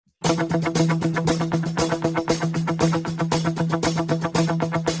Welcome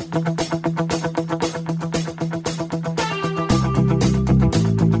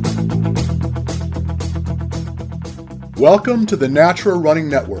to the Natural Running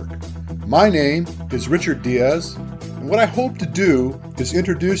Network. My name is Richard Diaz, and what I hope to do is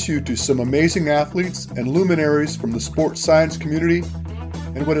introduce you to some amazing athletes and luminaries from the sports science community,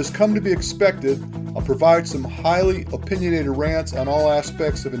 and what has come to be expected, I'll provide some highly opinionated rants on all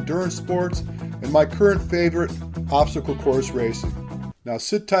aspects of endurance sports and my current favorite, obstacle course racing. Now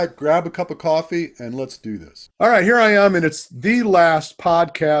sit tight, grab a cup of coffee, and let's do this. All right, here I am, and it's the last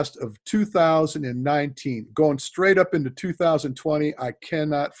podcast of 2019, going straight up into 2020. I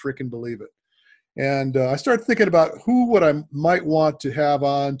cannot freaking believe it. And I started thinking about who would I might want to have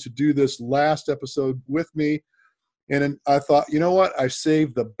on to do this last episode with me. And I thought, you know what? I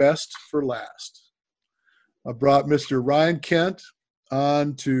saved the best for last. I brought Mr. Ryan Kent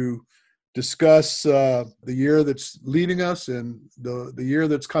on to discuss the year that's leading us and the year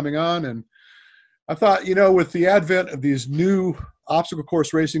that's coming on. And I thought, you know, with the advent of these new obstacle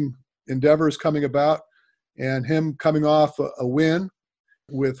course racing endeavors coming about and him coming off a win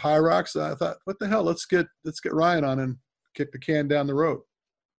with Hyrox, I thought, what the hell, let's get Ryan on and kick the can down the road.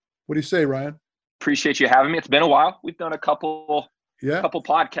 What do you say, Ryan? Appreciate you having me. It's been a while. We've done a couple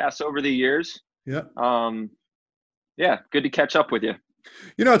podcasts over the years. Yeah. Good to catch up with you.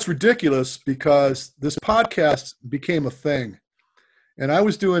 You know, it's ridiculous because this podcast became a thing. And I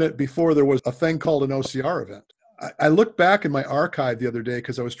was doing it before there was a thing called an OCR event. I looked back in my archive the other day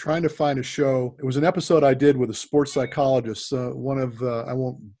because I was trying to find a show. It was an episode I did with a sports psychologist. I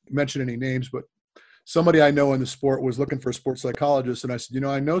won't mention any names, but somebody I know in the sport was looking for a sports psychologist. And I said, you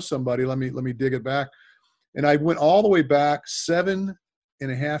know, I know somebody. Let me dig it back. And I went all the way back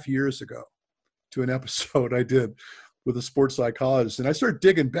 7.5 years ago to an episode I did with a sports psychologist. And I started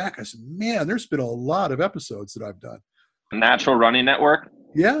digging back. I said, man, there's been a lot of episodes that I've done. Natural Running Network?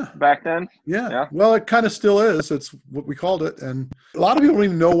 Yeah. Back then? Yeah. Well, it kind of still is. It's what we called it. And a lot of people don't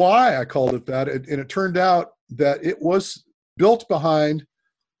even know why I called it that. And it turned out that it was built behind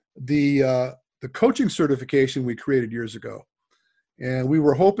the coaching certification we created years ago. And we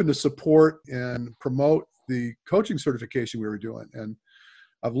were hoping to support and promote the coaching certification we were doing. And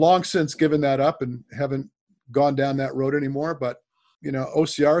I've long since given that up and haven't gone down that road anymore, but you know,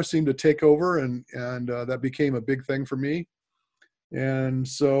 OCR seemed to take over and that became a big thing for me. And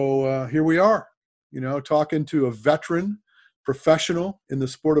so here we are, you know, talking to a veteran professional in the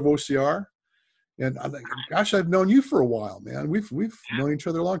sport of OCR. And I think, gosh, I've known you for a while, man. We've known each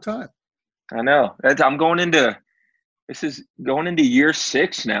other a long time. I know. This is going into year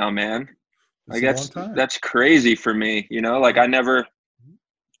 6 now, man. That's crazy for me. You know, like I never,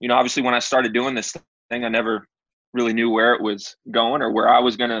 you know, obviously when I started doing this thing, I never really knew where it was going or where I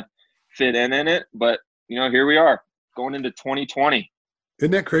was going to fit in it. But, you know, here we are going into 2020.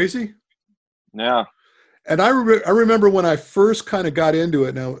 Isn't that crazy? Yeah. And I remember when I first kind of got into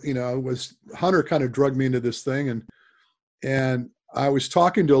it. Now, you know, Hunter kind of drugged me into this thing, and I was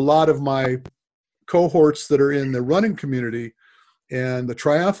talking to a lot of my cohorts that are in the running community and the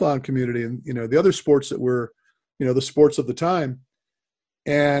triathlon community and, you know, the other sports that were, you know, the sports of the time.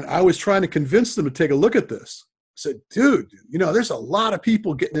 And I was trying to convince them to take a look at this. I said, dude, you know, there's a lot of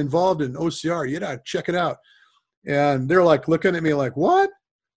people getting involved in OCR. You gotta check it out. And they're like looking at me like, what?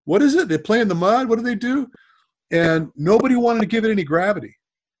 What is it? They play in the mud? What do they do? And nobody wanted to give it any gravity.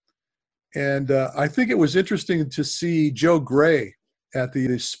 And I think it was interesting to see Joe Gray at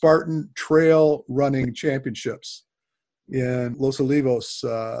the Spartan Trail Running Championships in Los Olivos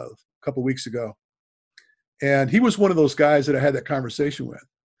a couple weeks ago. And he was one of those guys that I had that conversation with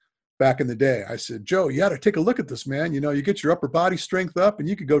back in the day. I said, Joe, you got to take a look at this, man. You know, you get your upper body strength up and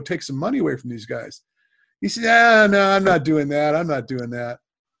you could go take some money away from these guys. He said, no, I'm not doing that. I'm not doing that.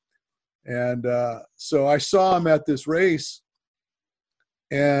 And so I saw him at this race.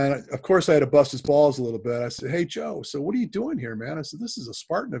 And of course I had to bust his balls a little bit. I said, hey, Joe, so what are you doing here, man? I said, this is a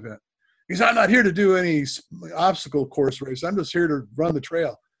Spartan event. He said, I'm not here to do any obstacle course race. I'm just here to run the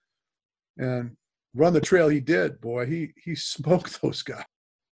trail. And run the trail he did, boy. He smoked those guys.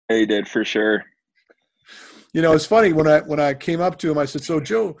 He did, for sure. You know, it's funny when I came up to him, I said, so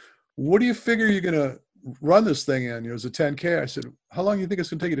Joe, what do you figure you're going to run this thing in? It was a 10K. I said, how long do you think it's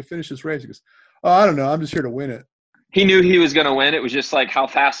going to take you to finish this race? He goes, oh, I don't know. I'm just here to win it. He knew he was going to win. It was just like, how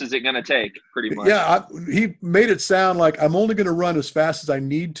fast is it going to take, pretty much? Yeah, he made it sound like I'm only going to run as fast as I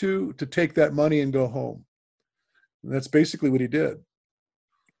need to take that money and go home. And that's basically what he did.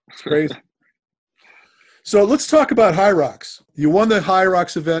 It's crazy. So let's talk about Hyrox. You won the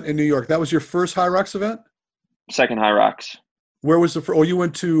Hyrox event in New York. That was your first Hyrox event? Second Hyrox. Where was the? Oh, you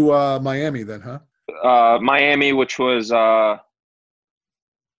went to Miami then, huh? Miami, which was about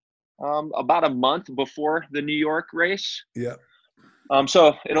a month before the New York race. Yeah.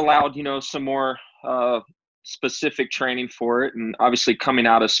 So it allowed, some more specific training for it. And obviously coming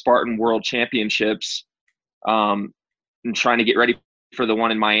out of Spartan World Championships and trying to get ready for the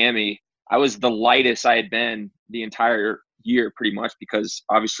one in Miami, I was the lightest I had been the entire year pretty much, because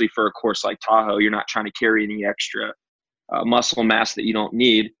obviously for a course like Tahoe, you're not trying to carry any extra muscle mass that you don't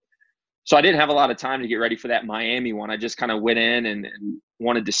need. So I didn't have a lot of time to get ready for that Miami one. I just kind of went in and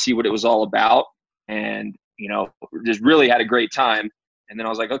wanted to see what it was all about, and just really had a great time. And then I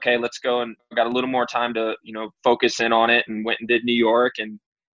was like, okay, let's go. And got a little more time to focus in on it, and went and did New York. And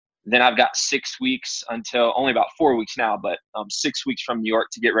then I've got 6 weeks until, only about 4 weeks now, but 6 weeks from New York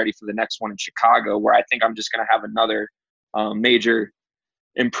to get ready for the next one in Chicago, where I think I'm just going to have another major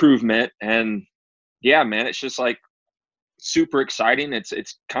improvement. And yeah, man, it's just like super exciting. It's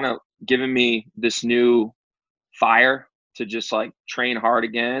kind of given me this new fire to just like train hard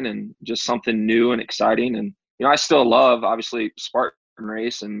again, and just something new and exciting. And I still love obviously Spartan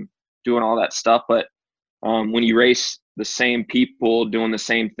race and doing all that stuff, but when you race the same people doing the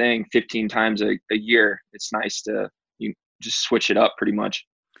same thing 15 times a year, it's nice to just switch it up pretty much.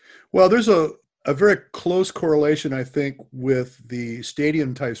 Well, there's a very close correlation, I think, with the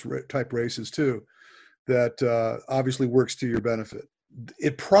stadium type races too, that obviously works to your benefit.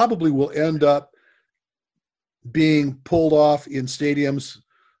 It probably will end up being pulled off in stadiums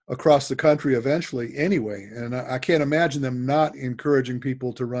across the country eventually anyway. And I can't imagine them not encouraging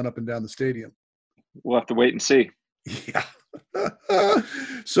people to run up and down the stadium. We'll have to wait and see. Yeah.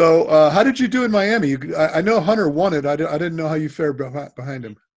 So how did you do in Miami? I know Hunter won it. I didn't know how you fared behind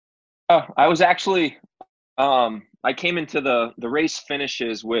him. I was actually I came into the race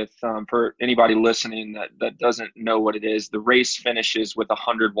finishes with, for anybody listening that doesn't know what it is, the race finishes with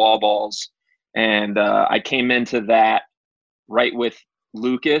 100 wall balls. And I came into that right with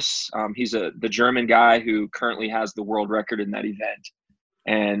Lucas. He's the German guy who currently has the world record in that event.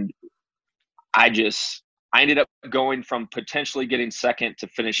 And I ended up going from potentially getting second to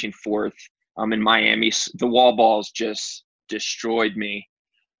finishing fourth in Miami. The wall balls just destroyed me.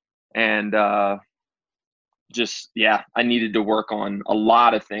 And I needed to work on a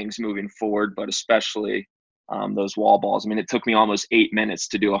lot of things moving forward, but especially those wall balls. I mean, it took me almost 8 minutes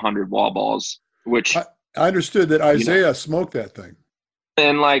to do 100 wall balls, which I understood that Isaiah smoked that thing.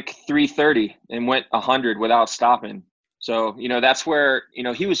 In like 3:30 and went 100 without stopping. So, that's where,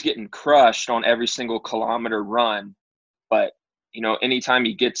 he was getting crushed on every single kilometer run. But, anytime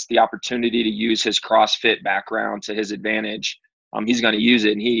he gets the opportunity to use his CrossFit background to his advantage, he's going to use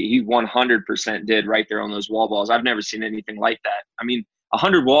it. And he 100% did right there on those wall balls. I've never seen anything like that. I mean,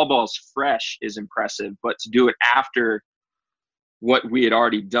 100 wall balls fresh is impressive, but to do it after what we had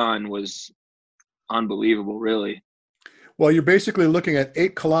already done was unbelievable, really. Well, you're basically looking at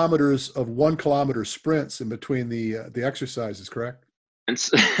 8 kilometers of 1 kilometer sprints in between the exercises, correct?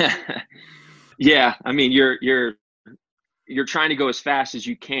 Yeah, I mean, you're trying to go as fast as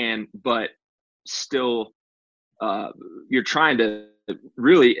you can, but still, you're trying to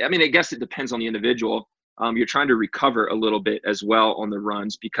really. I mean, I guess it depends on the individual. You're trying to recover a little bit as well on the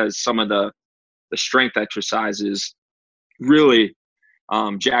runs, because some of the strength exercises really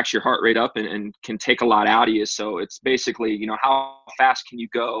jacks your heart rate up and can take a lot out of you. So it's basically, how fast can you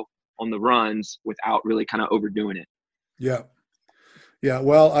go on the runs without really kind of overdoing it? Yeah. Yeah.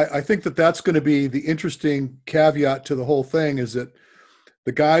 Well, I think that's going to be the interesting caveat to the whole thing, is that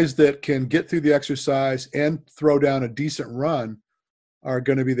the guys that can get through the exercise and throw down a decent run are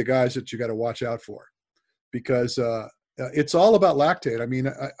going to be the guys that you got to watch out for, because it's all about lactate. I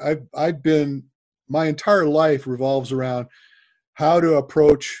mean, I've been, my entire life revolves around how to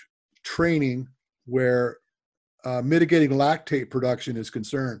approach training where mitigating lactate production is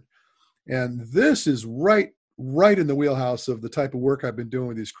concerned. And this is right in the wheelhouse of the type of work I've been doing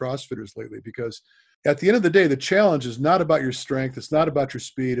with these CrossFitters lately, because at the end of the day, the challenge is not about your strength. It's not about your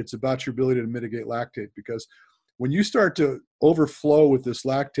speed. It's about your ability to mitigate lactate, because when you start to overflow with this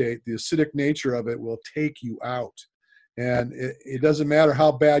lactate, the acidic nature of it will take you out. And it doesn't matter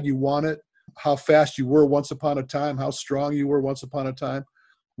how bad you want it, how fast you were once upon a time, how strong you were once upon a time.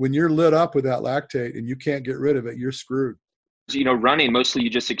 When you're lit up with that lactate and you can't get rid of it, you're screwed. Running, mostly you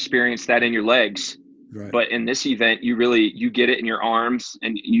just experience that in your legs. Right. But in this event, you get it in your arms,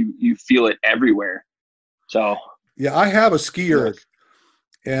 and you feel it everywhere. So yeah, I have a ski erg,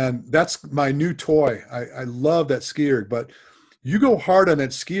 and that's my new toy. I love that ski erg, but you go hard on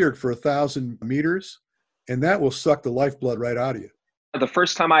that ski erg for 1,000 meters, and that will suck the lifeblood right out of you. The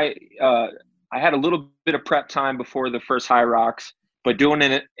first time I I had a little bit of prep time before the first Hyrox, but doing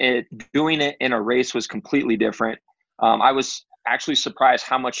it in a race was completely different. I was actually surprised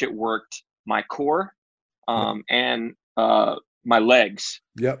how much it worked my core and my legs.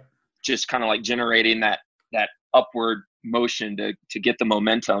 Yep. Just kind of like generating that upward motion to get the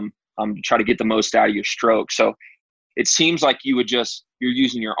momentum, try to get the most out of your stroke. So it seems like you're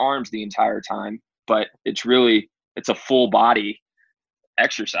using your arms the entire time, but it's a full body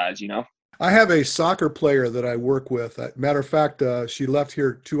exercise, I have a soccer player that I work with. Matter of fact, she left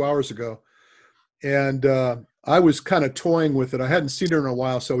here 2 hours ago, and I was kind of toying with it. I hadn't seen her in a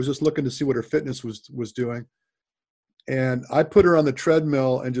while, so I was just looking to see what her fitness was doing. And I put her on the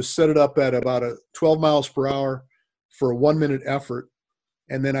treadmill and just set it up at about 12 miles per hour for a 1 minute effort.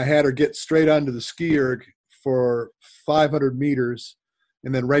 And then I had her get straight onto the ski erg for 500 meters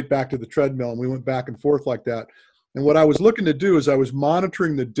and then right back to the treadmill. And we went back and forth like that. And what I was looking to do is I was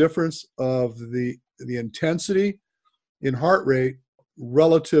monitoring the difference of the intensity in heart rate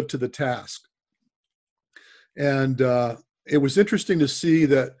relative to the task. And it was interesting to see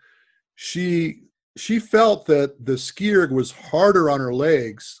that she felt that the ski erg was harder on her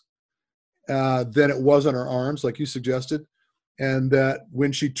legs than it was on her arms, like you suggested. And that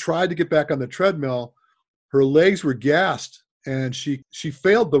when she tried to get back on the treadmill, her legs were gassed and she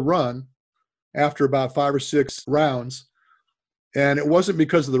failed the run after about 5 or 6 rounds. And it wasn't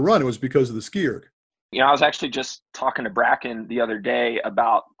because of the run, it was because of the ski erg. I was actually just talking to Bracken the other day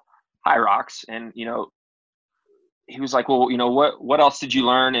about Hyrox, and, he was like, well, what else did you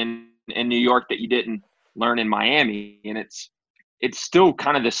learn in New York that you didn't learn in Miami? And it's still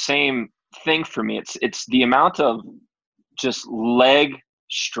kind of the same thing for me. It's the amount of just leg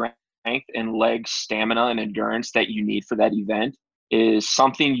strength and leg stamina and endurance that you need for that event is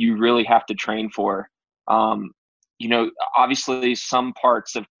something you really have to train for. Obviously some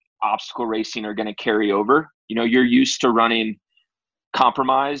parts of obstacle racing are going to carry over. You're used to running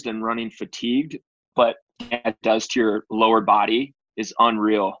compromised and running fatigued, but what it does to your lower body is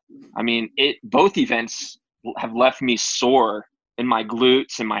unreal. I mean, both events have left me sore in my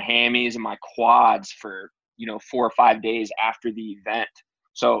glutes and my hammies and my quads for 4 or 5 days after the event.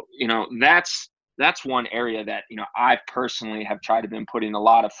 So that's one area that I personally have tried to been putting a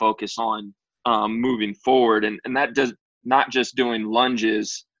lot of focus on moving forward, and that does not just doing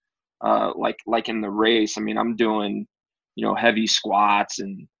lunges like in the race. I mean, I'm doing heavy squats,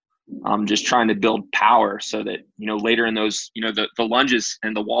 and I'm just trying to build power so that later in those the lunges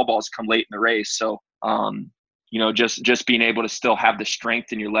and the wall balls come late in the race. So just being able to still have the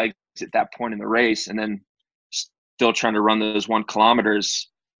strength in your legs at that point in the race, and then still trying to run those 1 kilometers.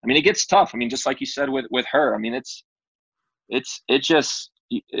 I mean, it gets tough. I mean, just like you said with her, I mean, I've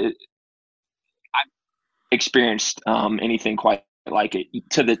experienced anything quite like it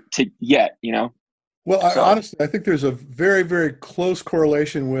to yet. Well, honestly, I think there's a very, very close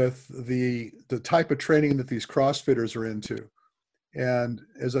correlation with the type of training that these CrossFitters are into. And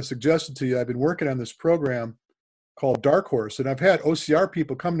as I suggested to you, I've been working on this program called Dark Horse, and I've had OCR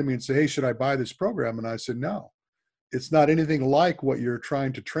people come to me and say, hey, should I buy this program? And I said, no, it's not anything like what you're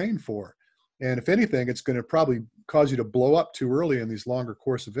trying to train for. And if anything, it's going to probably cause you to blow up too early in these longer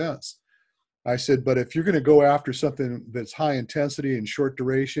course events. I said, but if you're going to go after something that's high intensity and short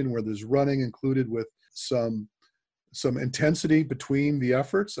duration, where there's running included with some intensity between the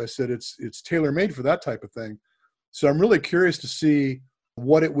efforts, I said, it's tailor-made for that type of thing. So I'm really curious to see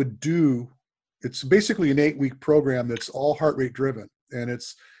what it would do. It's basically an 8-week program that's all heart rate driven, and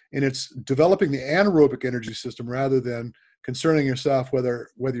it's developing the anaerobic energy system rather than concerning yourself whether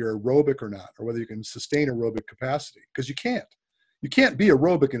you're aerobic or not, or whether you can sustain aerobic capacity, because you can't be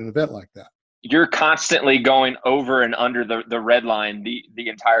aerobic in an event like that. You're constantly going over and under the red line the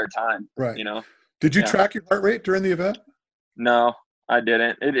entire time. Right. Did you track your heart rate during the event? No, I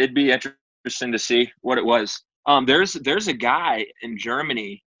didn't. It'd be interesting to see what it was. There's a guy in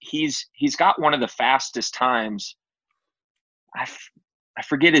Germany. He's got one of the fastest times. I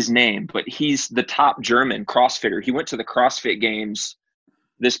forget his name, but he's the top German CrossFitter. He went to the CrossFit Games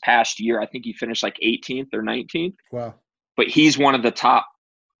this past year. I think he finished like 18th or 19th. Wow. But he's one of the top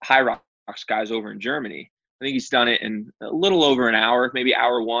Hyrox guys over in Germany. I think he's done it in a little over an hour, maybe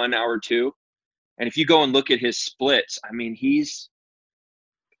hour 1, hour 2. And if you go and look at his splits, I mean, he's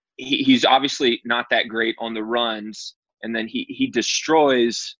obviously not that great on the runs, and then he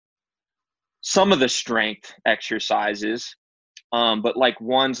destroys some of the strength exercises, but like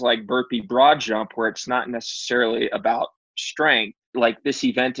ones like burpee broad jump, where it's not necessarily about strength. Like, this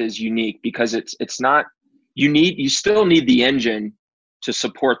event is unique because it's not, you still need the engine to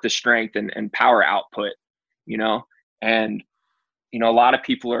support the strength and power output, and a lot of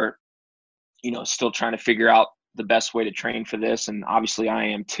people are still trying to figure out the best way to train for this. And obviously I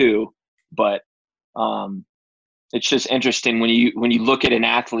am too, but it's just interesting when you look at an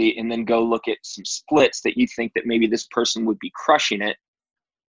athlete and then go look at some splits that you think that maybe this person would be crushing it.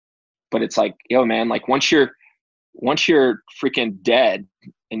 But it's like, yo, man, like once you're freaking dead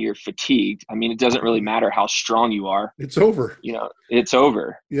and you're fatigued, I mean, it doesn't really matter how strong you are. It's over. It's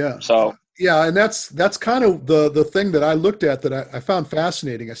over. Yeah. So yeah, and that's kind of the thing that I looked at that I found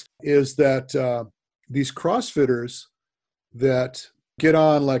fascinating is that these CrossFitters that get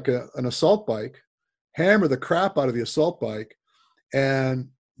on like an assault bike, hammer the crap out of the assault bike, and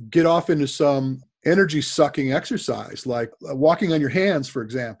get off into some energy sucking exercise like walking on your hands, for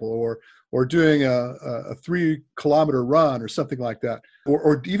example, or doing a 3-kilometer run or something like that,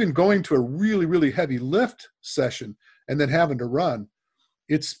 or even going to a really, really heavy lift session and then having to run.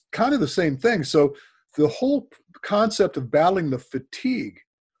 It's kind of the same thing. So the whole concept of battling the fatigue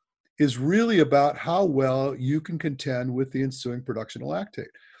is really about how well you can contend with the ensuing production of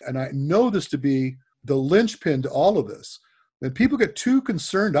lactate. And I know this to be the linchpin to all of this. And people get too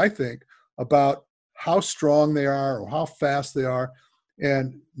concerned, I think, about how strong they are or how fast they are.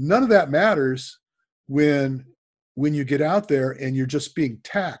 And none of that matters when you get out there and you're just being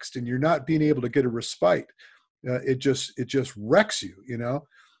taxed and you're not being able to get a respite. It just wrecks you,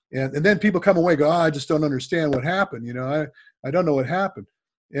 and then people come away and go, I just don't understand what happened. I don't know what happened.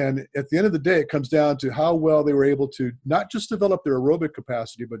 And at the end of the day, it comes down to how well they were able to not just develop their aerobic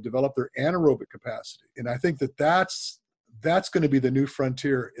capacity, but develop their anaerobic capacity. And I think that's going to be the new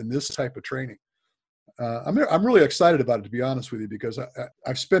frontier in this type of training. I'm really excited about it, to be honest with you, because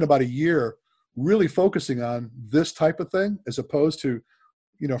I've spent about a year really focusing on this type of thing, as opposed to,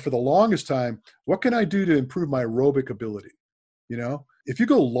 for the longest time, what can I do to improve my aerobic ability? If you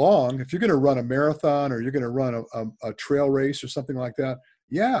go long, if you're going to run a marathon or you're going to run a trail race or something like that,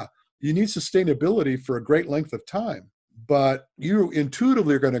 yeah, you need sustainability for a great length of time. But you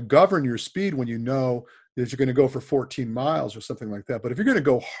intuitively are going to govern your speed when you know that you're going to go for 14 miles or something like that. But if you're going to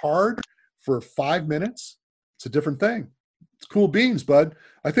go hard for 5 minutes, it's a different thing. It's cool beans, bud.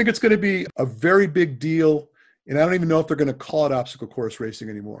 I think it's going to be a very big deal. And I don't even know if they're going to call it obstacle course racing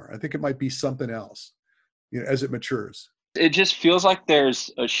anymore. I think it might be something else, as it matures. It just feels like there's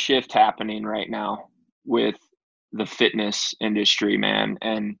a shift happening right now with the fitness industry, man.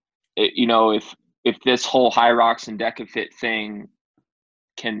 And if this whole Hyrox and DecaFit thing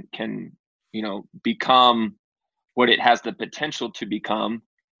can become what it has the potential to become,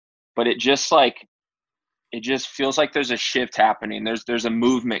 but it just feels like there's a shift happening. There's a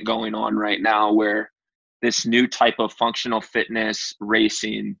movement going on right now where this new type of functional fitness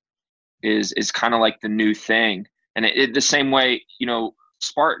racing is kind of like the new thing. And it the same way,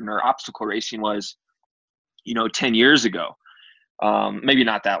 Spartan or obstacle racing was, 10 years ago. Maybe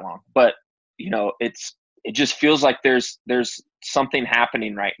not that long, but it just feels like there's something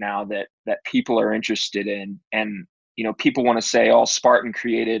happening right now that people are interested in. And, people want to say, oh, Spartan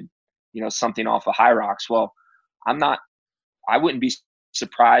created, something off of Hyrox. Well, I wouldn't be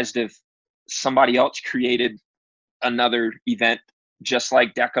surprised if somebody else created another event just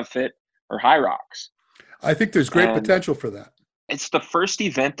like DecaFit or Hyrox. I think there's great potential for that. It's the first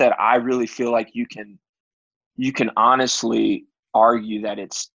event that I really feel like you can honestly argue that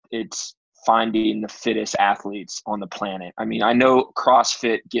it's finding the fittest athletes on the planet. I mean, I know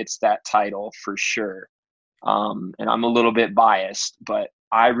CrossFit gets that title for sure. And I'm a little bit biased, but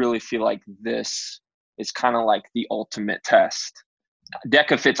I really feel like this is kind of like the ultimate test.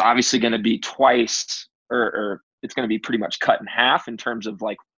 DecaFit's obviously going to be twice, or it's going to be pretty much cut in half in terms of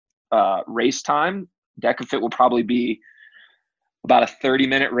like race time. DecaFit will probably be about a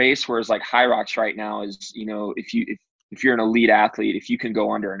 30-minute race, whereas like Hyrox right now is, if you're an elite athlete, if you can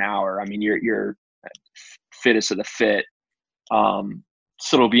go under an hour, I mean, you're fittest of the fit.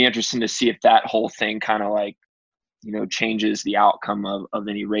 So it'll be interesting to see if that whole thing kind of like, changes the outcome of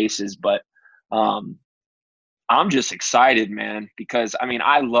any races. But I'm just excited, man, because I mean,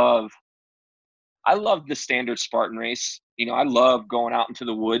 I love the standard Spartan race. I love going out into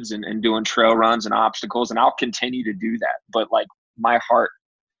the woods and doing trail runs and obstacles, and I'll continue to do that. But like my heart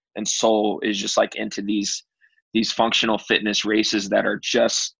and soul is just like into these functional fitness races that are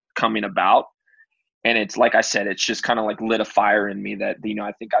just coming about. And it's like I said, it's just kind of like lit a fire in me that,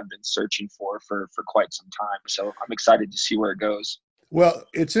 I think I've been searching for quite some time. So I'm excited to see where it goes. Well,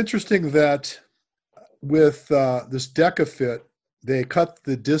 it's interesting that with this DecaFit, they cut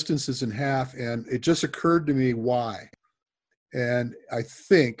the distances in half, and it just occurred to me why. And I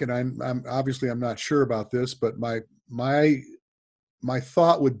think, and I'm obviously I'm not sure about this, but my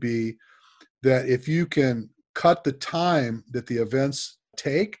thought would be that if you can cut the time that the events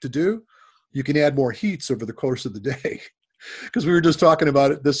take to do, you can add more heats over the course of the day. Because we were just talking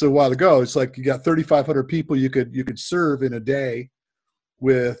about this a while ago. It's like you got 3,500 people you could serve in a day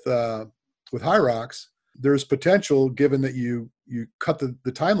with Hyrox. There's potential, given that you cut the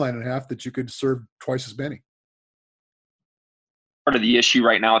timeline in half, that you could serve twice as many. Part of the issue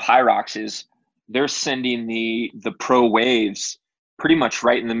right now with Hyrox is they're sending the pro waves pretty much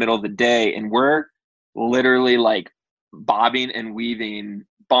right in the middle of the day, and we're literally like bobbing and weaving,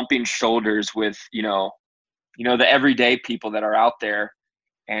 bumping shoulders with the everyday people that are out there,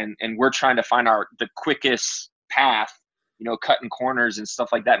 and we're trying to find the quickest path, cutting corners and stuff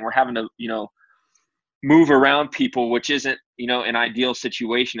like that, and we're having to move around people, which isn't an ideal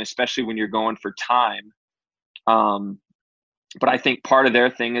situation, especially when you're going for time. But I think part of their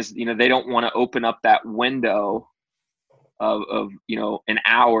thing is they don't want to open up that window of an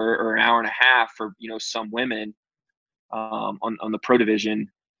hour or an hour and a half for some women on the pro division.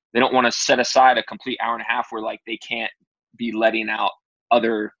 They don't want to set aside a complete hour and a half where like they can't be letting out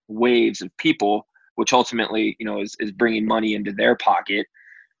other waves of people, which ultimately is bringing money into their pocket.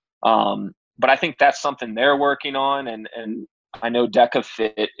 But I think that's something they're working on, and I know Deca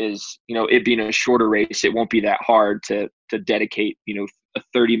Fit is, it being a shorter race, it won't be that hard to dedicate, a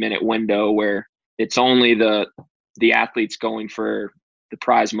 30-minute window where it's only the athletes going for the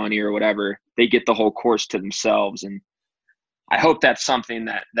prize money or whatever. They get the whole course to themselves. And I hope that's something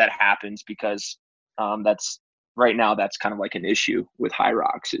that happens, because that's right now, that's kind of like an issue with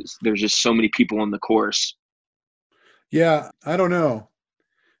Hyrox, is there's just so many people on the course. Yeah, I don't know.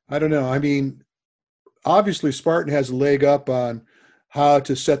 I mean, obviously Spartan has a leg up on how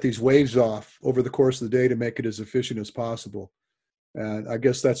to set these waves off over the course of the day to make it as efficient as possible. And I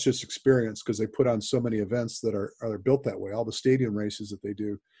guess that's just experience, because they put on so many events that are built that way. All the stadium races that they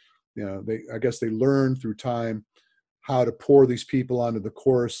do, I guess they learn through time how to pour these people onto the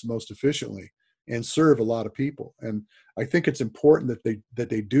course most efficiently and serve a lot of people. And I think it's important that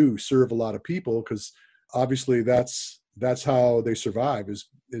they do serve a lot of people, because obviously that's how they survive,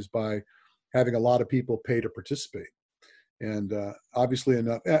 is by having a lot of people pay to participate. And obviously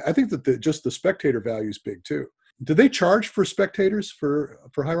enough, I think that just the spectator value is big too. Do they charge for spectators for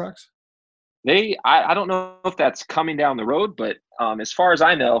Hyrox? I don't know if that's coming down the road, but as far as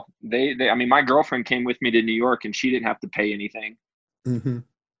I know, they I mean, my girlfriend came with me to New York and she didn't have to pay anything. Mm-hmm.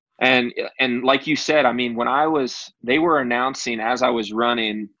 And like you said, I mean, they were announcing as I was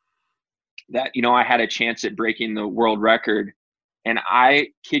running that, I had a chance at breaking the world record. And I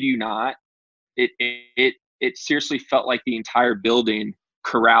kid you not, it seriously felt like the entire building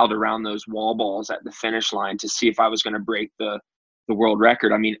corralled around those wall balls at the finish line to see if I was going to break the world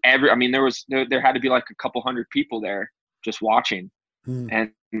record. I mean, there had to be like a couple hundred people there just watching.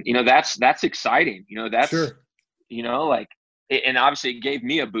 And that's exciting. That's sure. Like, and obviously it gave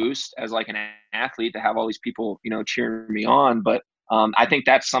me a boost as like an athlete to have all these people cheering me on. But I think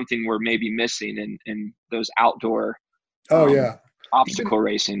that's something we're maybe missing in those outdoor obstacle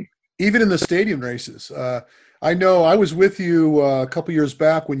racing. Even in the stadium races. I know I was with you a couple years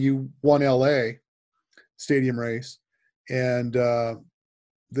back when you won LA stadium race. And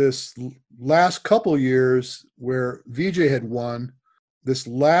this last couple years where VJ had won, this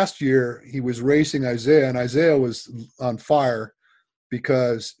last year he was racing Isaiah, and Isaiah was on fire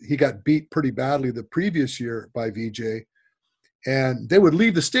because he got beat pretty badly the previous year by VJ. And they would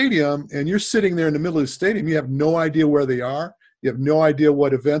leave the stadium, and you're sitting there in the middle of the stadium. You have no idea where they are. You have no idea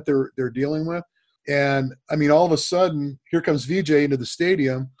what event they're dealing with. And I mean, all of a sudden, here comes VJ into the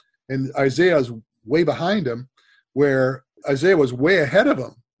stadium, and Isaiah's way behind him, where Isaiah was way ahead of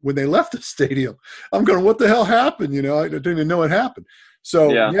him when they left the stadium. I'm going, what the hell happened? I didn't even know what happened.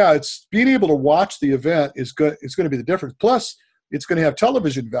 So yeah, it's being able to watch the event is good. It's going to be the difference. Plus, it's going to have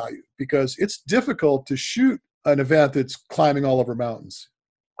television value, because it's difficult to shoot an event that's climbing all over mountains.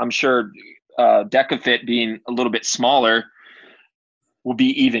 I'm sure Deca Fit being a little bit smaller will be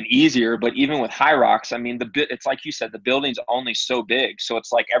even easier. But even with Hyrox, I mean, it's like you said, the building's only so big. So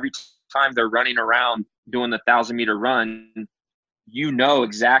it's like every time they're running around doing the 1,000-meter run,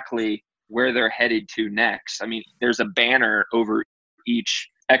 exactly where they're headed to next. I mean, there's a banner over each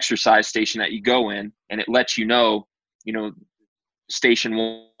exercise station that you go in, and it lets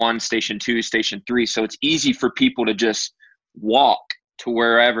station 1, station 2, station 3. So it's easy for people to just walk to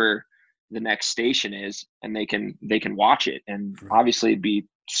wherever the next station is, and they can watch it. And obviously it'd be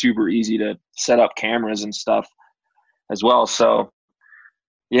super easy to set up cameras and stuff as well. So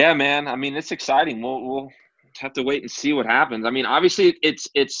yeah, man, I mean, it's exciting. We'll have to wait and see what happens. I mean, obviously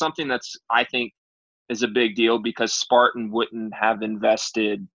it's something that's, I think, is a big deal, because Spartan wouldn't have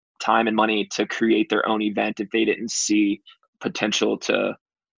invested time and money to create their own event if they didn't see potential to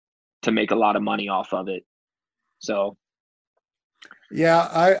to make a lot of money off of it. So.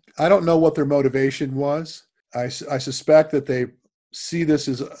 Yeah, I don't know what their motivation was. I suspect that they see this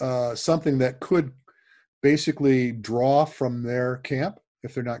as something that could basically draw from their camp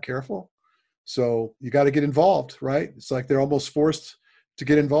if they're not careful. So you got to get involved, right? It's like they're almost forced to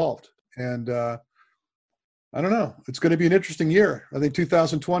get involved. And I don't know. It's going to be an interesting year. I think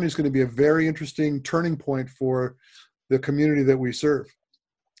 2020 is going to be a very interesting turning point for the community that we serve.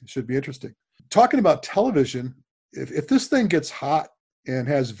 It should be interesting. Talking about television, if this thing gets hot and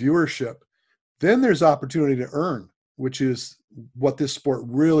has viewership, then there's opportunity to earn, which is what this sport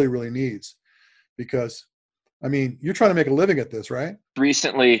really, really needs. Because, I mean, you're trying to make a living at this, right?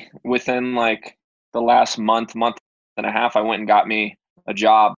 Recently, within like the last month and a half, I went and got me a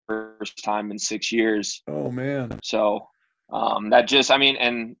job first time in 6 years. Oh, man. So that just, I mean,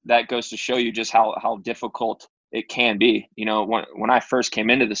 and that goes to show you just how difficult it can be. You know, when I first came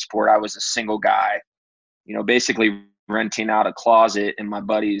into the sport, I was a single guy, you know, basically renting out a closet in my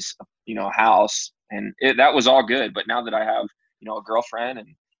buddy's, you know, house. And that was all good. But now that I have, you know, a girlfriend and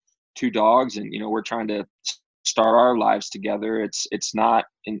 2 dogs and, you know, we're trying to start our lives together, it's not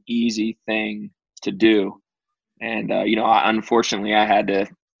an easy thing to do. And, you know, unfortunately I had to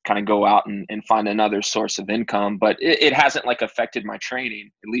kind of go out and find another source of income, but it hasn't like affected my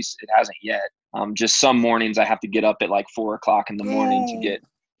training. At least it hasn't yet. Just some mornings I have to get up at like 4:00 in the morning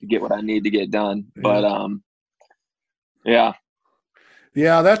to get what I need to get done. Yeah. But,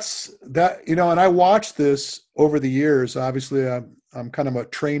 yeah, that's that, you know, and I watched this over the years. Obviously I'm kind of a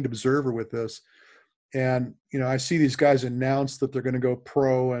trained observer with this. And, you know, I see these guys announce that they're going to go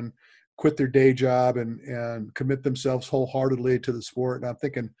pro and quit their day job and commit themselves wholeheartedly to the sport. And I'm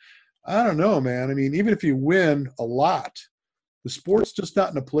thinking, I don't know, man. I mean, even if you win a lot, the sport's just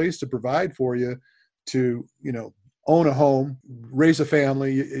not in a place to provide for you to, you know, own a home, raise a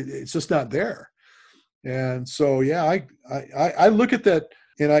family. It's just not there. And so, yeah, I look at that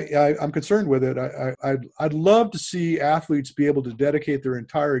and I'm concerned with it. I'd love to see athletes be able to dedicate their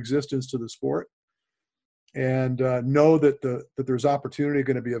entire existence to the sport and know that there's opportunity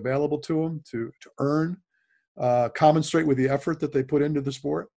going to be available to them to earn, commensurate with the effort that they put into the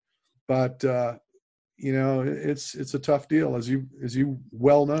sport. But you know, it's a tough deal, as you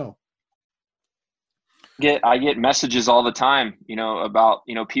well know. I get messages all the time, you know, about,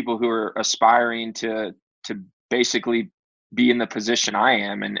 you know, people who are aspiring to basically be in the position I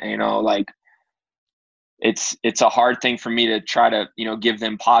am. And, you know, like it's a hard thing for me to try to, you know, give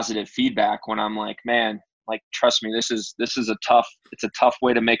them positive feedback when I'm like, man, like, trust me, this is it's a tough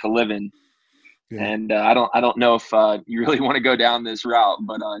way to make a living. Yeah. And I don't know if you really want to go down this route,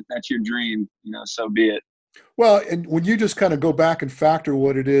 but that's your dream, you know, so be it. Well, and when you just kind of go back and factor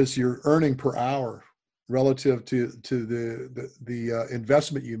what it is you're earning per hour relative to the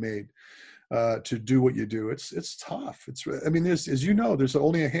investment you made to do what you do, it's tough. I mean, as you know, there's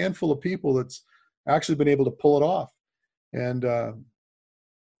only a handful of people that's actually been able to pull it off, and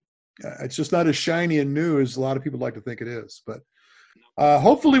it's just not as shiny and new as a lot of people like to think it is. But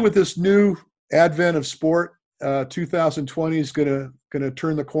hopefully, with this new advent of sport, 2020 is gonna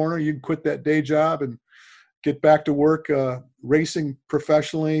turn the corner. You can quit that day job and get back to work racing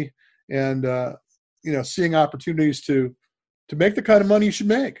professionally, and you know, seeing opportunities to make the kind of money you should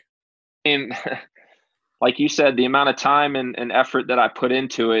make. And like you said, the amount of time and effort that I put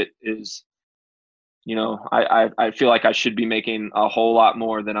into it is, you know, I feel like I should be making a whole lot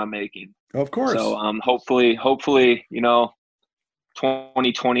more than I'm making. Of course. So hopefully, you know,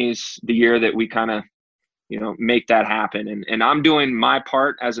 2020 is the year that we kind of, you know, make that happen. And I'm doing my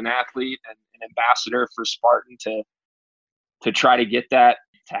part as an athlete and an ambassador for Spartan to try to get that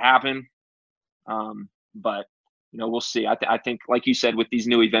to happen. But, you know, we'll see. I think, like you said, with these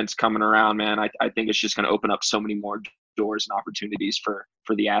new events coming around, man, I think it's just going to open up so many more doors and opportunities for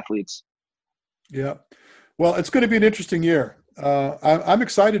the athletes. Yeah. Well, it's going to be an interesting year. I'm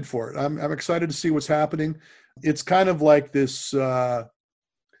excited for it. I'm excited to see what's happening. It's kind of like this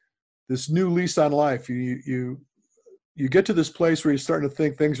this new lease on life. You get to this place where you're starting to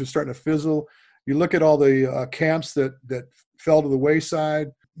think things are starting to fizzle. You look at all the camps that fell to the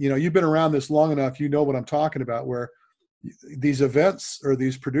wayside. You know, you've been around this long enough. You know what I'm talking about, where these events or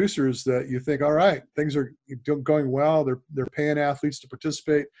these producers that you think, all right, things are going well. They're paying athletes to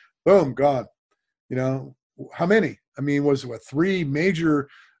participate. Boom, gone. You know, how many? I mean, was it 3 major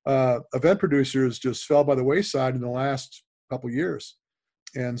event producers just fell by the wayside in the last couple of years?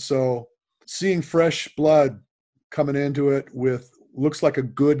 And so seeing fresh blood coming into it with looks like a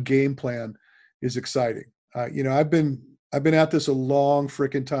good game plan is exciting. You know, I've been at this a long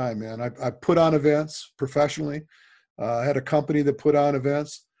freaking time, man. I put on events professionally. I had a company that put on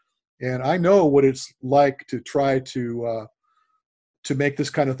events, And I know what it's like to try to make this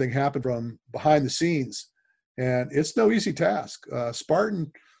kind of thing happen from behind the scenes. And it's no easy task.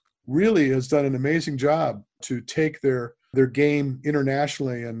 Spartan really has done an amazing job to take their game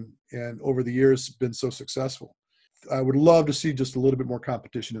internationally, and over the years been so successful. I would love to see just a little bit more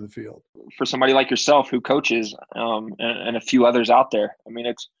competition in the field. For somebody like yourself who coaches and a few others out there, I mean,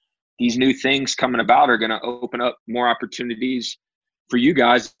 it's these new things coming about are going to open up more opportunities for you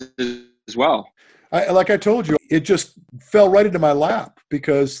guys as well. Like I told you, it just fell right into my lap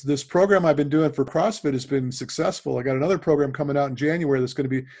because this program I've been doing for CrossFit has been successful. I got another program coming out in January that's going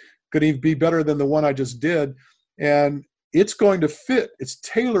to be better than the one I just did, and it's going to fit. It's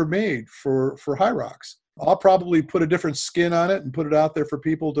tailor-made for Hyrox. I'll probably put a different skin on it and put it out there for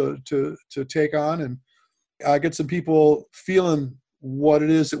people to take on, and I get some people feeling what it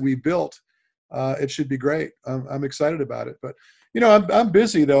is that we built. It should be great. I'm excited about it, but I'm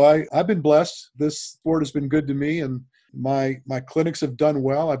busy though. I've been blessed. This sport has been good to me, and my clinics have done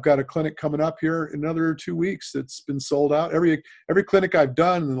well. I've got a clinic coming up here in another 2 weeks that's been sold out. Every clinic I've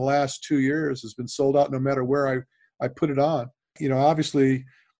done in the last 2 years has been sold out no matter where I put it on. Obviously,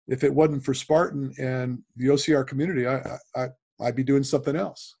 if it wasn't for Spartan and the OCR community, I'd be doing something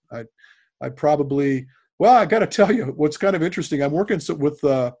else. I'd probably, well, I got to tell you what's kind of interesting. I'm working with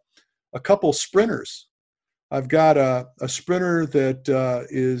a couple sprinters. I've got a sprinter that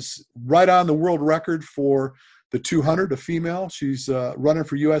is right on the world record for the 200, a female. She's running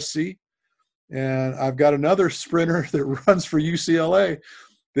for USC. And I've got another sprinter that runs for UCLA,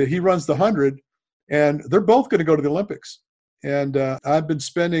 that he runs the 100. And they're both going to go to the Olympics. And I've been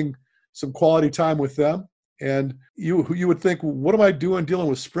spending some quality time with them. And you would think, well, what am I doing dealing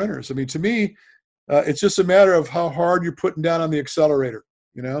with sprinters? I mean, to me, it's just a matter of how hard you're putting down on the accelerator,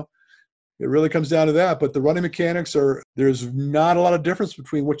 It really comes down to that. But the running mechanics there's not a lot of difference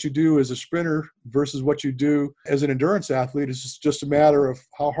between what you do as a sprinter versus what you do as an endurance athlete. It's just a matter of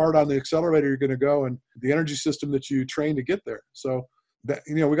how hard on the accelerator you're going to go and the energy system that you train to get there. So,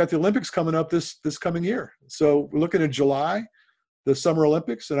 we got the Olympics coming up this coming year. So we're looking at July, the Summer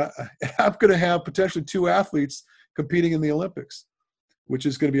Olympics, and I'm going to have potentially 2 athletes competing in the Olympics, which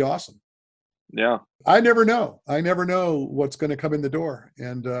is going to be awesome. Yeah. I never know what's going to come in the door.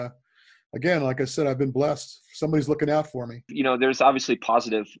 And, again, like I said, I've been blessed. Somebody's looking out for me. There's obviously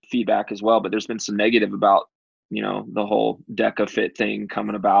positive feedback as well, but there's been some negative about, the whole DECA fit thing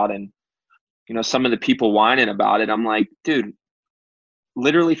coming about. And, some of the people whining about it, I'm like, dude,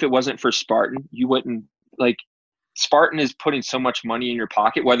 literally, if it wasn't for Spartan, you wouldn't Spartan is putting so much money in your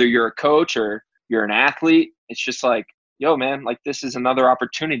pocket, whether you're a coach or you're an athlete. It's just like, yo, man, this is another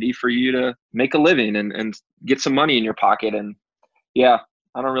opportunity for you to make a living and get some money in your pocket. And yeah,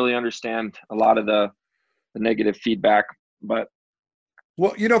 I don't really understand a lot of the negative feedback, but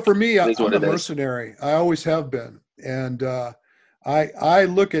well, for me, I'm a mercenary. I always have been. And I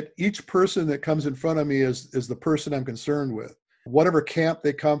look at each person that comes in front of me as the person I'm concerned with. Whatever camp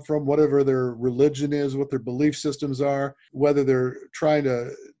they come from, whatever their religion is, what their belief systems are, whether they're trying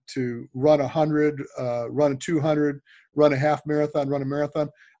to run 100, run a 200, run a half marathon, run a marathon.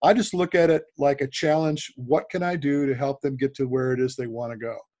 I just look at it like a challenge. What can I do to help them get to where it is they want to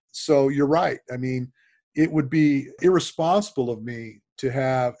go? So you're right. I mean, it would be irresponsible of me to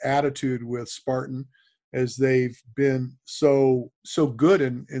have attitude with Spartan, as they've been so good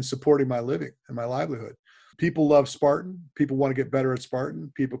in supporting my living and my livelihood. People love Spartan. People want to get better at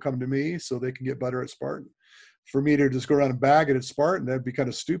Spartan. People come to me so they can get better at Spartan. For me to just go around and bag it at Spartan, that'd be kind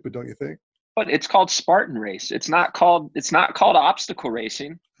of stupid, don't you think? But it's called Spartan race. It's not called obstacle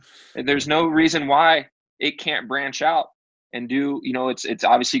racing. There's no reason why it can't branch out and do, it's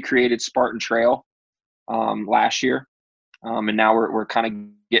obviously created Spartan Trail last year. And now we're kind of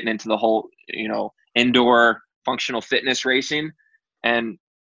getting into the whole, indoor functional fitness racing. And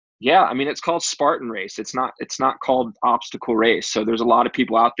yeah, I mean, it's called Spartan race. It's not called obstacle race. So there's a lot of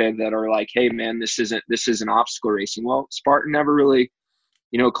people out there that are like, hey man, this isn't obstacle racing. Well, Spartan never really,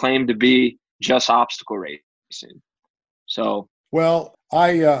 claimed to be just obstacle racing. So, well,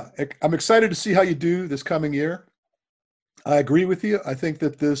 I'm excited to see how you do this coming year. I agree with you. I think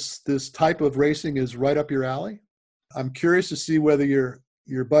that this type of racing is right up your alley. I'm curious to see whether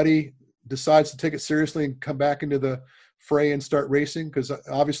your buddy decides to take it seriously and come back into the fray and start racing, because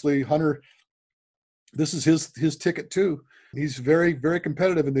obviously Hunter, this is his ticket too. He's very, very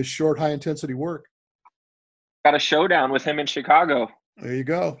competitive in this short, high intensity work. Got a showdown with him in Chicago. There you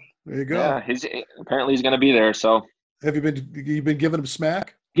go. Yeah, he's going to be there. So have you been giving him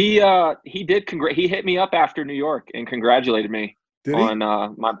smack? He did. He hit me up after New York and congratulated me on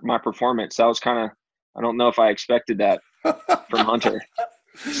my performance. That was kind of, I don't know if I expected that from Hunter.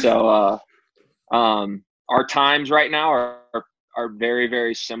 So our times right now are very,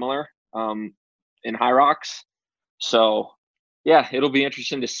 very similar in Hyrox. So yeah, it'll be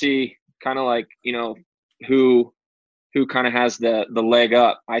interesting to see kind of like, you know, who kind of has the leg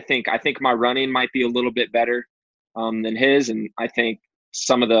up. I think my running might be a little bit better than his, and I think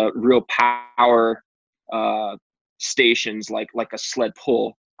some of the real power stations like a sled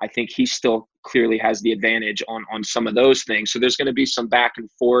pull, I think he still clearly has the advantage on some of those things. So there's going to be some back and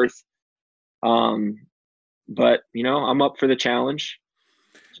forth. But you know, I'm up for the challenge.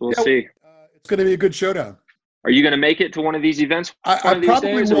 So we'll see. It's going to be a good showdown. Are you going to make it to one of these events? I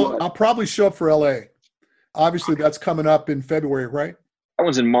probably will. I'll probably show up for LA. Obviously, that's coming up in February, right? That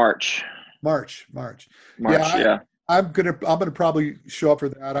one's in March. March. Yeah. I'm gonna probably show up for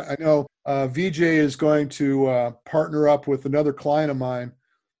that. I know VJ is going to partner up with another client of mine,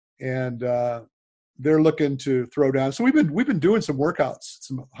 and they're looking to throw down. So we've been doing some workouts,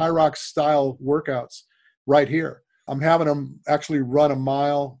 some Hyrox style workouts right here. I'm having them actually run a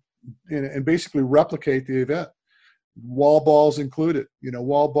mile and basically replicate the event. Wall balls included, you know,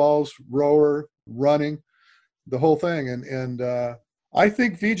 wall balls, rower, running, the whole thing. And I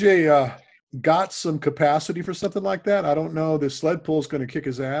think VJ got some capacity for something like that. I don't know. The sled pull is going to kick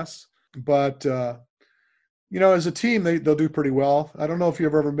his ass, but you know, as a team, they'll do pretty well. I don't know if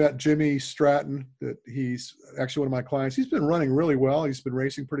you've ever met Jimmy Stratton. That he's actually one of my clients. He's been running really well. He's been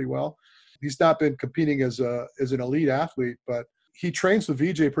racing pretty well. He's not been competing as an elite athlete, but he trains with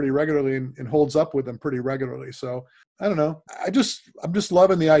VJ pretty regularly and holds up with them pretty regularly. So I don't know. I'm just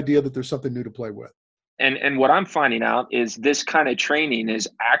loving the idea that there's something new to play with. And what I'm finding out is this kind of training is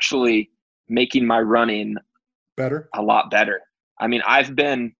actually making my running a lot better. I mean, I've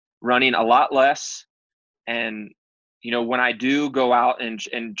been running a lot less, and you know, when I do go out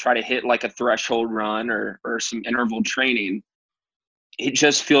and try to hit like a threshold run or some interval training, it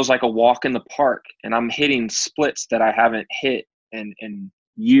just feels like a walk in the park, and I'm hitting splits that I haven't hit in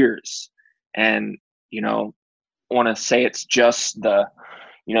years. And you know, I want to say it's just the,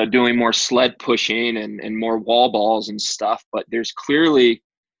 you know, doing more sled pushing and more wall balls and stuff, but there's clearly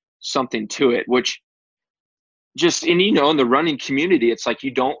something to it, which just, and you know, in the running community, it's like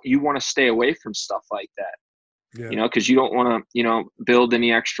you want to stay away from stuff like that. Yeah. You know, because you don't want to, you know, build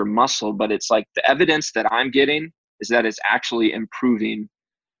any extra muscle, but it's like the evidence that I'm getting is that it's actually improving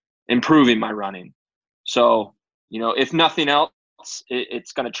my running. So, you know, if nothing else,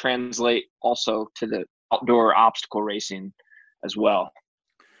 it's going to translate also to the outdoor obstacle racing as well.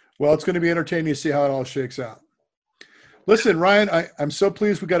 Well, it's going to be entertaining to see how it all shakes out. Listen, Ryan, I'm so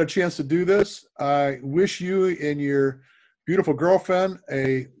pleased we got a chance to do this. I wish you and your beautiful girlfriend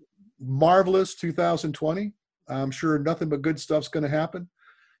a marvelous 2020. I'm sure nothing but good stuff's going to happen.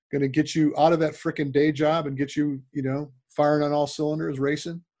 Going to get you out of that frickin' day job and get you, you know, firing on all cylinders,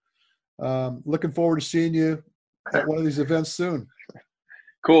 racing. Looking forward to seeing you at one of these events soon.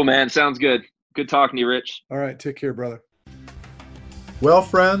 Cool, man. Sounds good. Good talking to you, Rich. All right. Take care, brother. Well,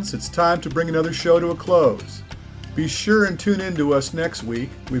 friends, it's time to bring another show to a close. Be sure and tune in to us next week.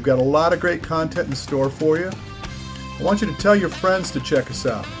 We've got a lot of great content in store for you. I want you to tell your friends to check us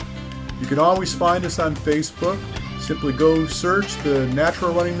out. You can always find us on Facebook. Simply go search the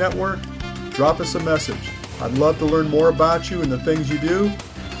Natural Running Network. Drop us a message. I'd love to learn more about you and the things you do.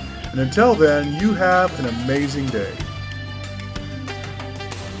 And until then, you have an amazing day.